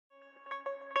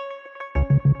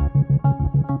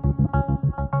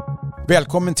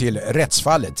Välkommen till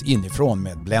Rättsfallet inifrån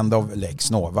med Blend of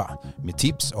Lex Nova med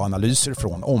tips och analyser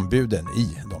från ombuden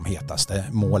i de hetaste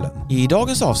målen. I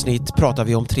dagens avsnitt pratar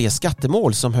vi om 3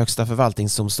 skattemål som Högsta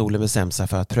förvaltningsdomstolen bestämt sig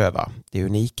för att pröva. Det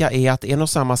unika är att en och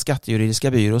samma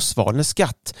skattejuridiska byrå, Svalner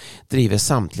Skatt, driver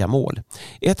samtliga mål.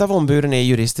 Ett av ombuden är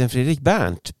juristen Fredrik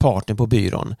Berndt, partner på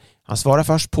byrån. Han svarar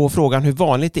först på frågan hur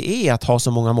vanligt det är att ha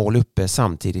så många mål uppe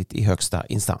samtidigt i högsta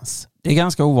instans. Det är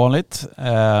ganska ovanligt.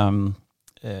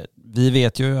 Vi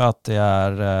vet ju att det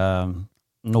är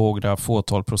några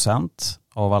fåtal procent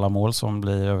av alla mål som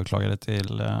blir överklagade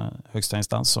till högsta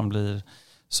instans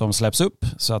som släpps upp.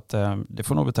 Så att det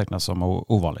får nog betecknas som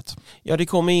ovanligt. Ja, det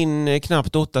kommer in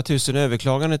knappt 8000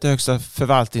 överklaganden till Högsta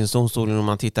förvaltningsdomstolen om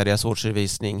man tittar deras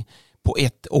årsredovisning på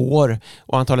ett år.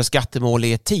 Och antalet skattemål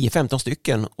är 10-15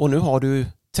 stycken och nu har du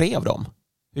 3 av dem.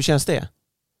 Hur känns det?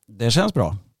 Det känns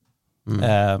bra.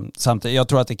 Samtidigt, jag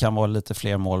tror att det kan vara lite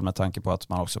fler mål med tanke på att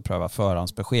man också prövar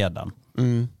förhandsbeskeden.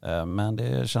 Men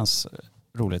det känns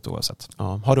roligt oavsett.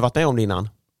 Ja. Har du varit med om det innan?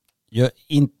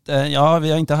 Vi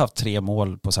har inte haft 3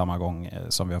 mål på samma gång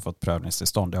som vi har fått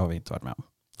prövningstillstånd. Det har vi inte varit med om.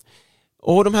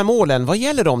 Och de här målen, vad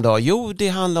gäller de då? Jo, det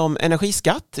handlar om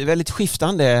energiskatt, väldigt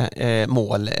skiftande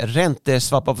mål,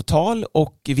 ränteswappavtal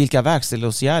och vilka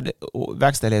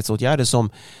verkställighetsåtgärder som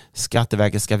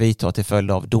Skatteverket ska vidta till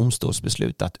följd av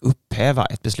domstolsbeslut att upphäva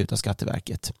ett beslut av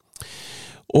Skatteverket.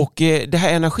 Och det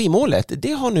här energimålet,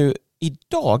 det har nu i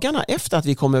dagarna efter att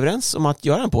vi kom överens om att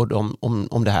göra en podd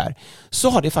om det här, så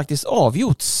har det faktiskt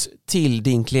avgjorts till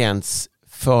din klients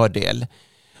fördel.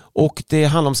 Och det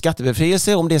handlar om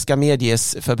skattebefrielse om det ska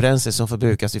medges för bränsle som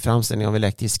förbrukas vid framställning av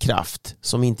elektrisk kraft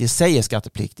som inte i sig är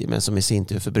skattepliktig men som i sin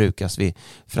tur förbrukas vid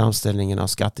framställningen av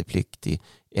skattepliktig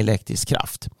elektrisk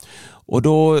kraft. Och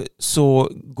då så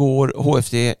går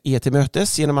HFD till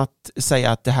mötes genom att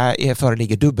säga att det här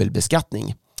föreligger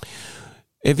dubbelbeskattning.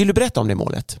 Vill du berätta om det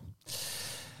målet?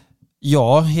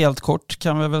 Ja, helt kort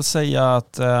kan vi väl säga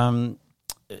att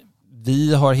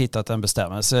vi har hittat en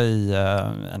bestämmelse i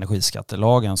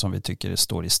energiskattelagen som vi tycker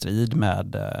står i strid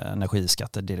med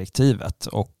energiskattedirektivet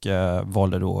och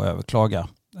valde då att överklaga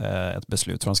ett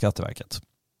beslut från Skatteverket.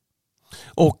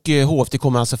 Och HFD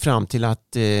kommer alltså fram till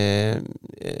att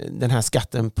den här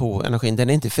skatten på energin, den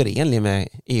är inte förenlig med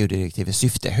EU-direktivets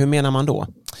syfte. Hur menar man då?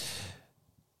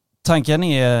 Tanken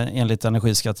är enligt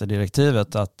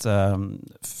energiskattedirektivet att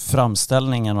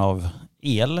framställningen av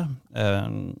el,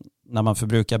 när man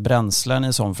förbrukar bränslen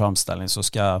i sån framställning så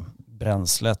ska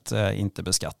bränslet inte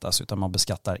beskattas utan man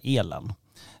beskattar elen.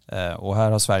 Och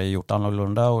här har Sverige gjort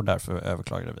annorlunda och därför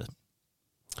överklagade vi.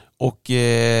 Och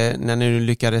när ni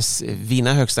lyckades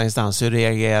vinna högsta instans, hur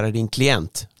reagerar din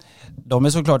klient? De är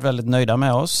såklart väldigt nöjda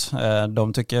med oss.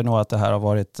 De tycker nog att det här har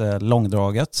varit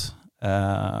långdraget.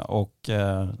 Och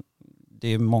det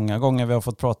är många gånger vi har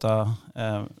fått prata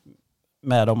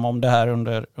med dem om det här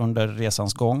under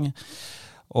resans gång.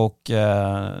 Och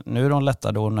nu är de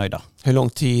lättade och nöjda. Hur lång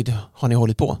tid har ni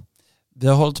hållit på? Vi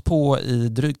har hållit på i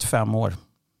drygt 5 år.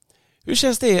 Hur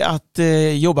känns det att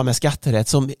jobba med skatterätt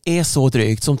som är så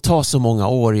drygt, som tar så många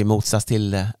år i motsats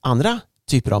till andra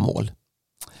typer av mål?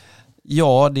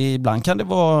 Ja, ibland kan det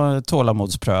vara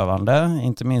tålamodsprövande,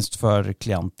 inte minst för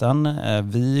klienten.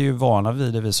 Vi är ju vana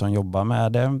vid det, vi som jobbar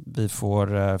med det. Vi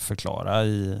får förklara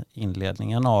i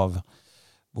inledningen av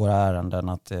våra ärenden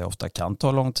att det ofta kan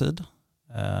ta lång tid.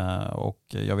 Och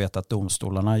jag vet att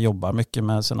domstolarna jobbar mycket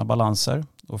med sina balanser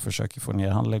och försöker få ner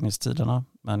handläggningstiderna,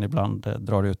 men ibland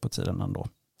drar det ut på tiden ändå.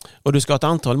 Och du ska ha ett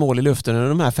antal mål i luften under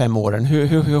de här 5 åren.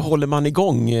 Hur håller man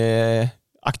igång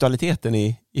aktualiteten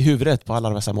i huvudet på alla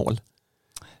dessa mål?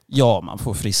 Ja, man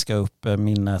får friska upp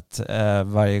minnet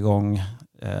varje gång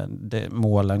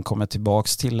målen kommer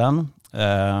tillbaks till en.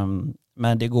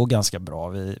 Men det går ganska bra.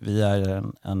 Vi är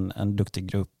en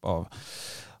duktig grupp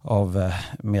av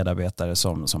medarbetare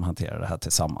som hanterar det här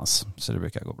tillsammans. Så det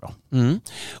brukar gå bra.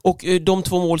 Och de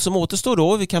 2 mål som återstår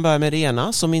då, vi kan börja med det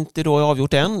ena som inte då är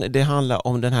avgjort än. Det handlar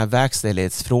om den här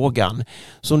verkställighetsfrågan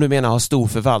som du menar har stor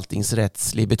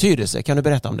förvaltningsrättslig betydelse. Kan du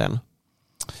berätta om den?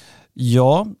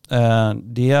 Ja,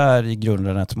 det är i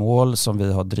grunden ett mål som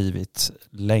vi har drivit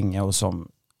länge och som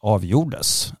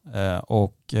avgjordes.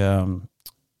 Och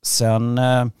sen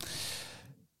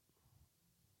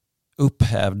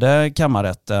upphävde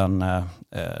kammarrätten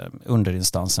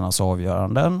underinstansernas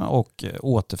avgöranden och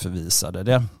återförvisade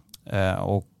det.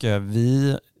 Och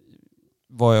vi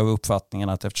var av uppfattningen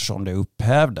att eftersom det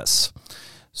upphävdes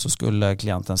så skulle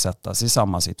klienten sättas i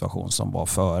samma situation som var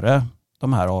före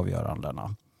de här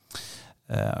avgörandena.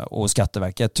 Och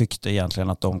Skatteverket tyckte egentligen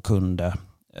att de kunde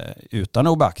utan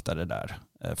att beakta det där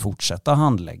fortsätta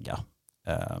handlägga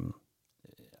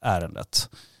ärendet.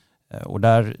 Och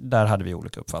där hade vi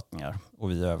olika uppfattningar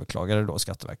och vi överklagade då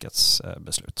Skatteverkets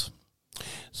beslut.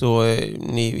 Så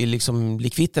ni vill liksom bli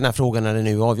kvitt den här frågan när den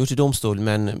nu är avgjort i domstol,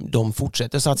 men de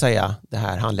fortsätter så att säga det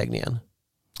här handläggningen?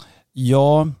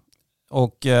 Ja,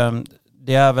 och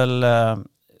det är väl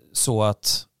så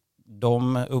att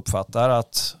de uppfattar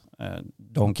att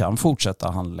de kan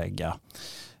fortsätta handlägga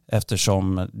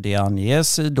eftersom det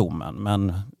anges i domen.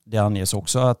 Men det anges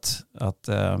också att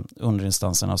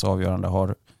underinstansernas avgörande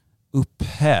har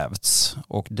upphävts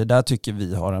och det där tycker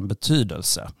vi har en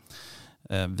betydelse.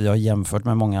 Vi har jämfört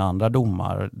med många andra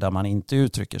domar där man inte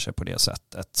uttrycker sig på det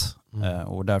sättet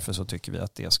och därför så tycker vi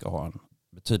att det ska ha en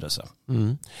betydelse.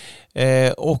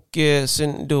 Och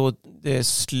sen då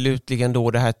slutligen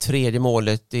då det här tredje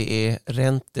målet, det är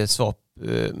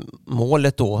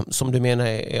ränteswap-målet då som du menar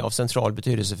är av central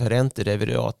betydelse för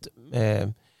räntederivat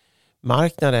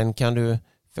marknaden. Kan du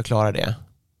förklara det?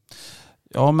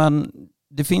 Ja, men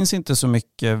det finns inte så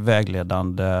mycket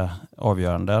vägledande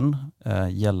avgöranden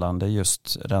gällande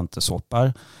just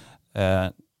ränteswappar.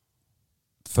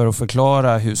 För att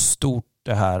förklara hur stort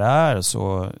det här är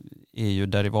så är ju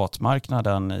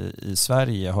derivatmarknaden i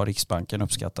Sverige har Riksbanken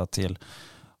uppskattat till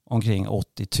omkring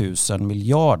 80 000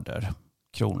 miljarder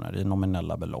kronor i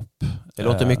nominella belopp. Det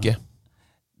låter mycket.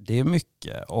 Det är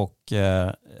mycket och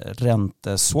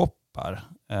ränteswappar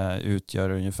utgör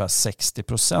ungefär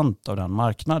 60% av den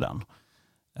marknaden.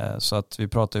 Så att vi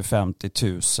pratar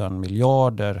 50 000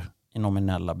 miljarder i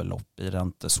nominella belopp i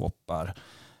ränteswappar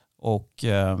och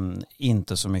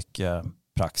inte så mycket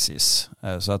praxis.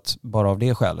 Så att bara av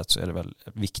det skälet så är det väl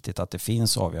viktigt att det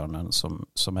finns avgöranden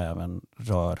som även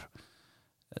rör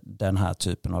den här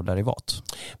typen av derivat.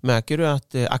 Märker du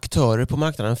att aktörer på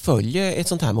marknaden följer ett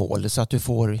sånt här mål så att du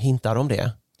får hintar om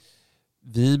det?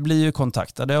 Vi blir ju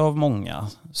kontaktade av många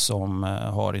som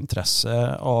har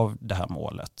intresse av det här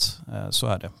målet. Så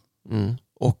är det.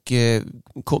 Och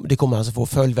det kommer alltså få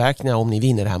följdverkningar om ni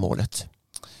vinner det här målet?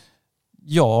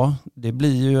 Ja, det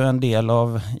blir ju en del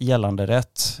av gällande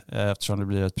rätt eftersom det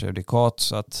blir ett prejudikat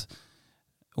så att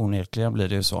onekligen blir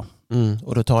det ju så.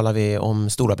 Och då talar vi om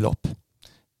stora belopp?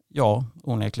 Ja,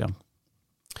 onekligen.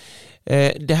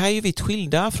 Det här är ju vitt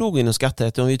skilda frågor inom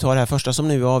skatterätt. Om vi tar det här första som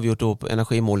nu är avgjort då på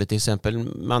energimålet till exempel.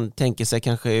 Man tänker sig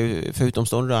kanske för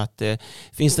utomstående att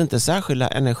finns det inte särskilda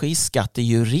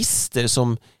energiskattejurister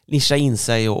som nischar in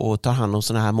sig och tar hand om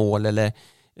sådana här mål? Eller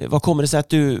vad kommer det sig att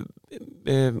du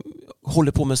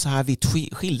håller på med så här vitt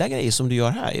skilda grejer som du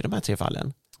gör här i de här tre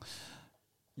fallen?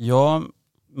 Ja,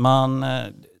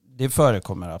 det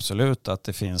förekommer absolut att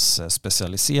det finns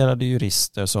specialiserade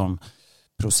jurister som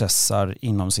processar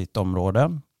inom sitt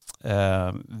område.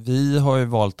 Vi har ju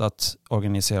valt att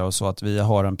organisera oss så att vi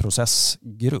har en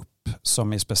processgrupp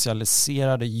som är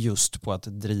specialiserade just på att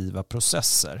driva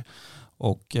processer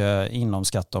och inom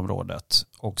skatteområdet.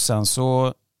 Och sen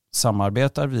så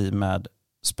samarbetar vi med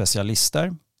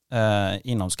specialister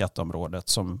inom skatteområdet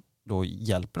som då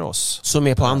hjälper oss. Som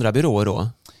är på andra byråer då?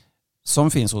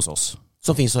 Som finns hos oss.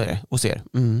 Som finns hos er?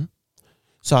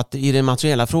 Så att i den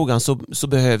materiella frågan så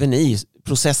behöver ni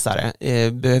processare,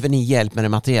 behöver ni hjälp med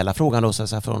den materiella frågan då, så att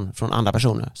säga, från andra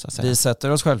personer? Så att säga. Vi sätter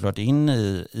oss självklart in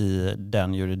i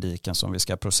den juridiken som vi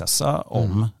ska processa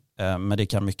om. Men det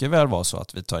kan mycket väl vara så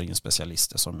att vi tar in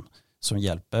specialister som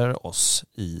hjälper oss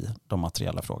i de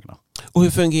materiella frågorna. Och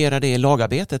hur fungerar det i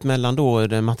lagarbetet mellan då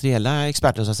den materiella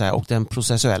experten så att säga, och den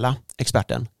processuella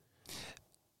experten?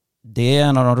 Det är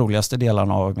en av de roligaste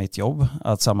delarna av mitt jobb,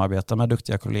 att samarbeta med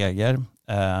duktiga kollegor.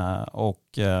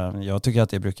 Och jag tycker att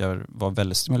det brukar vara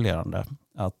väldigt stimulerande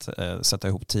att sätta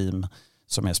ihop team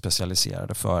som är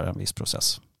specialiserade för en viss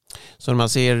process. Så när man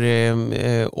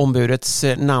ser ombudets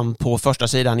namn på första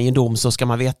sidan i en dom så ska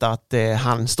man veta att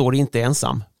han står inte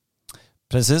ensam?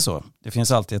 Precis så. Det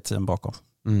finns alltid ett team bakom.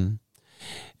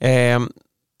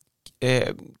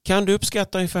 Kan du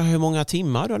uppskatta ungefär hur många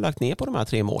timmar du har lagt ner på de här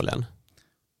tre målen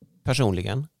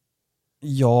personligen?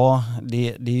 Ja,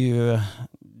 det är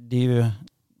ju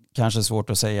kanske svårt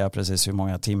att säga precis hur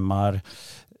många timmar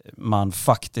man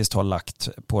faktiskt har lagt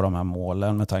på de här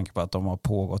målen med tanke på att de har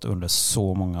pågått under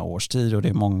så många års tid och det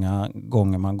är många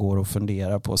gånger man går och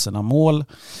funderar på sina mål.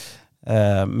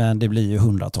 Men det blir ju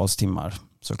hundratals timmar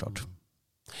såklart.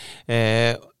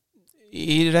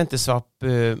 I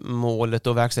ränteswap-målet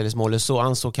och verkställighetsmålet så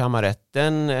ansåg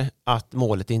kammarrätten att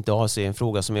målet inte avser en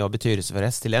fråga som är av betydelse för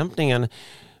rättstillämpningen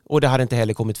och det hade inte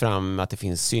heller kommit fram att det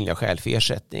finns synliga skäl för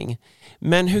ersättning.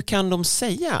 Men hur kan de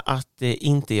säga att det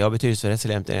inte är av betydelse för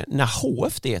rättstillämpningen när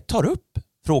HFD tar upp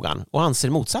frågan och anser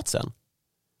motsatsen?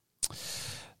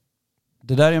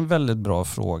 Det där är en väldigt bra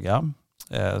fråga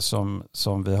som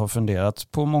vi har funderat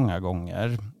på många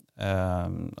gånger.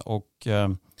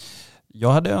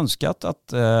 Jag hade önskat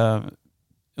att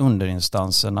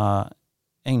underinstanserna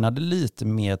ägnade lite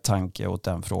mer tanke åt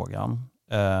den frågan.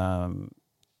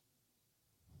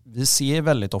 Vi ser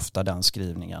väldigt ofta den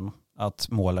skrivningen att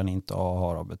målen inte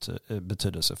har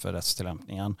betydelse för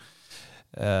rättstillämpningen.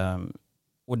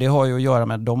 Och det har ju att göra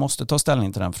med att de måste ta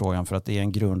ställning till den frågan för att det är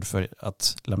en grund för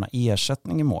att lämna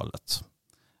ersättning i målet.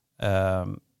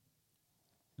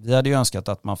 Vi hade ju önskat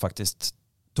att man faktiskt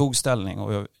tog ställning,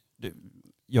 och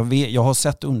jag har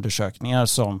sett undersökningar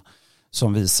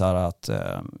som visar att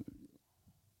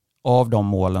av de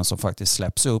målen som faktiskt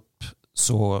släpps upp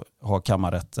så har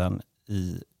kammarrätten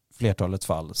i flertalet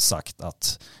fall sagt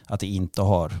att det inte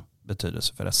har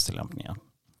betydelse för rättstillämpningen.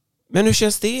 Men hur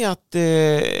känns det att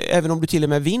även om du till och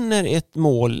med vinner ett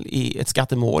mål i ett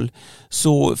skattemål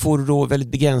så får du då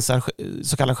väldigt begränsad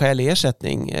så kallad skälig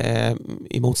ersättning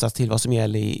i motsats till vad som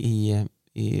gäller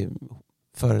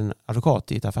för en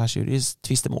advokat i ett affärsjuridiskt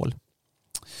tvistemål?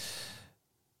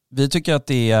 Vi tycker att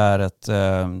det är ett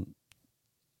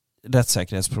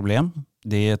rättssäkerhetsproblem.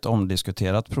 Det är ett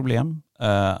omdiskuterat problem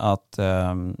att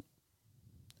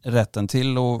rätten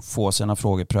till att få sina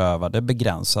frågor prövade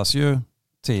begränsas ju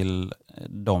till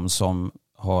de som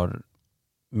har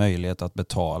möjlighet att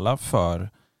betala för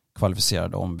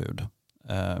kvalificerade ombud,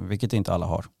 vilket inte alla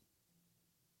har.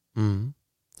 Mm.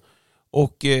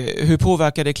 Och hur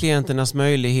påverkar det klienternas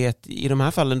möjlighet i de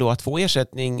här fallen då att få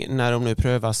ersättning när de nu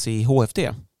prövas i HFD?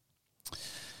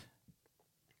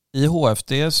 I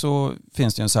HFD så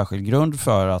finns det en särskild grund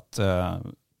för att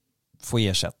få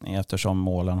ersättning eftersom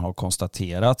målen har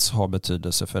konstaterats ha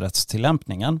betydelse för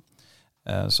rättstillämpningen.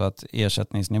 Så att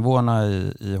ersättningsnivåerna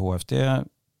i HFD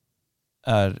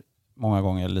är många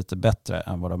gånger lite bättre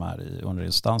än vad de är i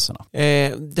underinstanserna.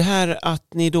 Det här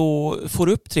att ni då får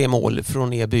upp 3 mål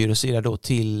från er byrås sida då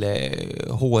till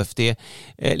HFD,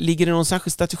 ligger det någon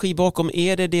särskild strategi bakom?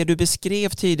 Är det du beskrev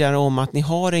tidigare om att ni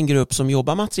har en grupp som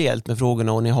jobbar materiellt med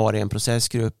frågorna och ni har en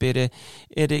processgrupp?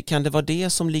 Kan det vara det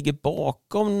som ligger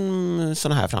bakom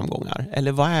sådana här framgångar?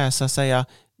 Eller vad är så att säga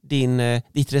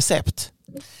ditt recept?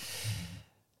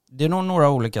 Det är nog några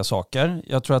olika saker.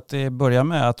 Jag tror att det börjar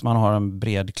med att man har en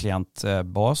bred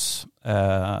klientbas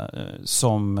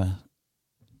som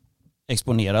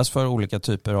exponeras för olika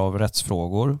typer av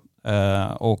rättsfrågor.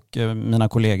 Och mina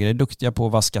kollegor är duktiga på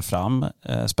att vaska fram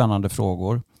spännande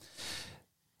frågor.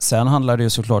 Sen handlar det ju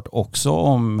såklart också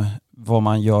om vad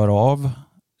man gör av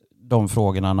de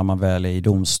frågorna när man väl är i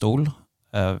domstol.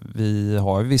 Vi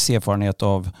har viss erfarenhet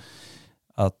av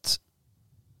att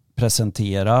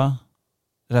presentera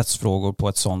rättsfrågor på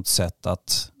ett sådant sätt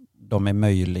att de är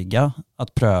möjliga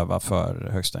att pröva för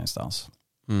högsta instans.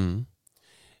 Mm.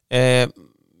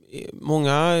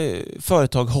 Många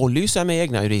företag håller ju sig med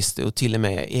egna jurister och till och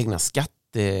med egna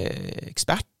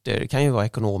skatteexperter. Det kan ju vara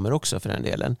ekonomer också för den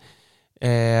delen.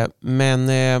 Men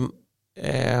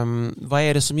vad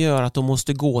är det som gör att de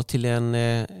måste gå till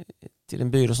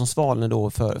en byrå som Svalne då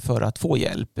för att få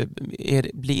hjälp?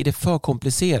 Blir det för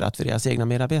komplicerat för deras egna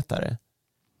medarbetare?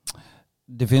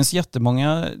 Det finns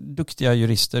jättemånga duktiga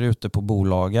jurister ute på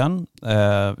bolagen.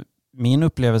 Min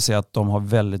upplevelse är att de har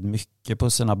väldigt mycket på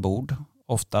sina bord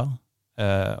ofta.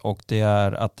 Och det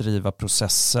är att driva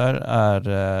processer är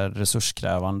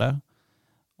resurskrävande.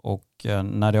 Och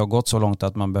när det har gått så långt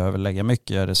att man behöver lägga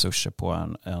mycket resurser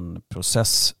på en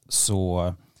process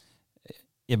så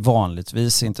är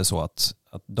vanligtvis inte så att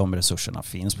de resurserna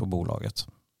finns på bolaget.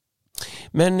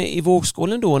 Men i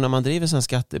vågskålen då när man driver en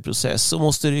skatteprocess så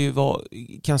måste det ju vara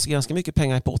kanske ganska mycket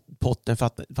pengar i potten för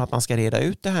att man ska reda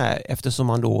ut det här eftersom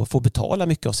man då får betala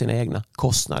mycket av sina egna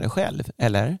kostnader själv,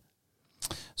 eller?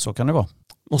 Så kan det vara.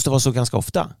 Måste vara så ganska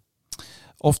ofta?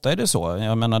 Ofta är det så.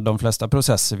 Jag menar de flesta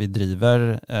processer vi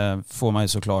driver får man ju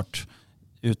såklart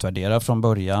utvärdera från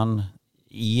början.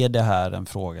 Är det här en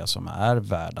fråga som är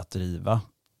värd att driva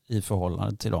i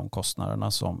förhållande till de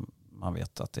kostnaderna som man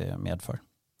vet att det medför?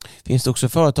 Finns det också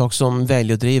företag som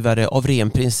väljer att driva det av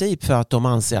ren princip för att de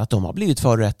anser att de har blivit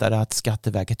förrättade, att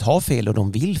Skatteverket har fel och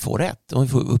de vill få rätt, de vill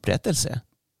få upprättelse?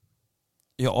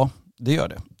 Ja, det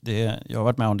gör det. Jag har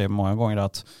varit med om det många gånger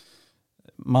att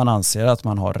man anser att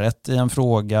man har rätt i en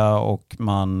fråga och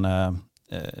man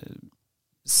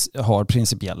har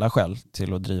principiella skäl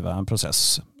till att driva en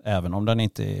process även om den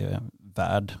inte är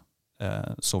värd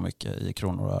så mycket i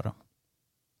kronor och öre.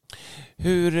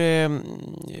 Hur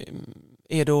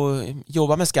är det att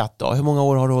jobba med skatt då? Hur många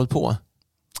år har du hållit på?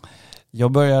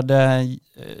 Jag började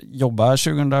jobba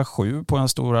 2007 på en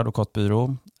stor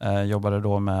advokatbyrå. Jobbade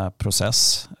då med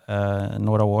process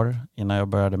några år innan jag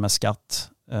började med skatt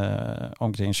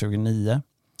omkring 2009.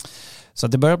 Så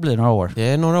det börjar bli några år. Det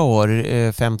är några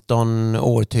år, 15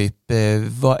 år typ.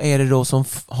 Vad är det då som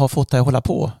har fått dig att hålla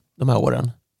på de här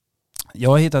åren? Jag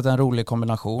har hittat en rolig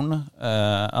kombination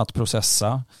att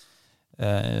processa.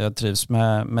 Jag trivs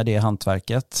med det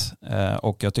hantverket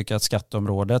och jag tycker att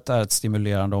skatteområdet är ett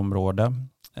stimulerande område.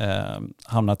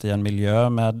 Hamnat i en miljö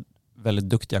med väldigt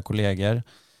duktiga kollegor.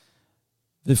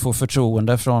 Vi får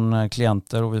förtroende från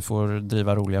klienter och vi får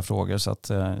driva roliga frågor, så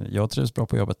att jag trivs bra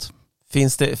på jobbet.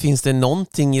 Finns det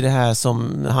någonting i det här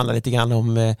som handlar lite grann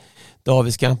om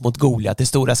Davids kamp mot Goliat, det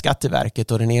stora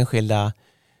Skatteverket och den enskilda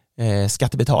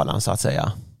skattebetalaren så att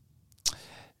säga?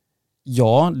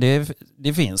 Ja,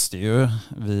 det finns det ju.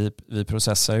 Vi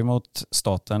processar ju mot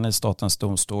staten i statens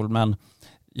domstol, men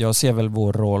jag ser väl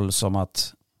vår roll som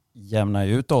att jämna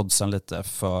ut oddsen lite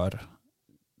för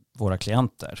våra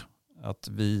klienter. Att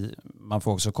man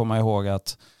får också komma ihåg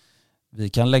att vi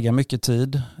kan lägga mycket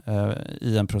tid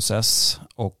i en process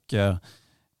och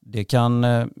det kan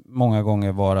många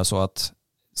gånger vara så att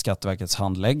Skatteverkets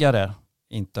handläggare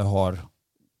inte har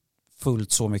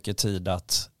fullt så mycket tid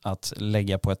att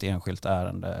lägga på ett enskilt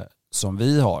ärende som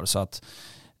vi har. Så att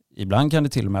ibland kan det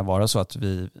till och med vara så att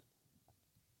vi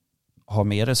har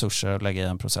mer resurser att lägga i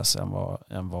en process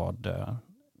än vad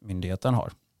myndigheten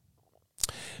har.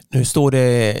 Nu står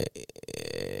det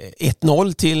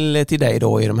 1-0 till dig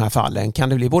då i de här fallen. Kan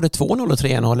det bli både 2-0 och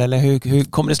 3-0 eller hur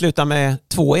kommer det sluta med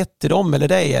 2-1 till dem eller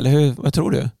dig, eller vad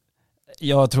tror du?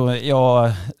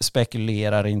 Jag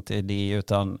spekulerar inte i det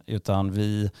utan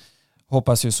vi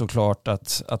hoppas ju såklart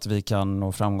att vi kan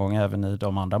nå framgång även i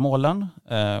de andra målen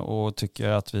och tycker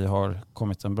att vi har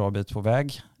kommit en bra bit på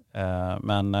väg,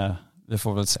 men vi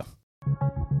får väl se.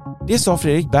 Det sa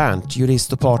Fredrik Berndt,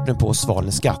 jurist och partner på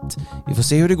Svalens Skatt. Vi får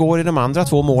se hur det går i de andra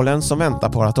 2 målen som väntar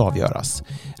på att avgöras.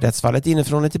 Rättsfallet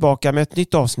inifrån är tillbaka med ett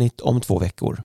nytt avsnitt om 2 veckor.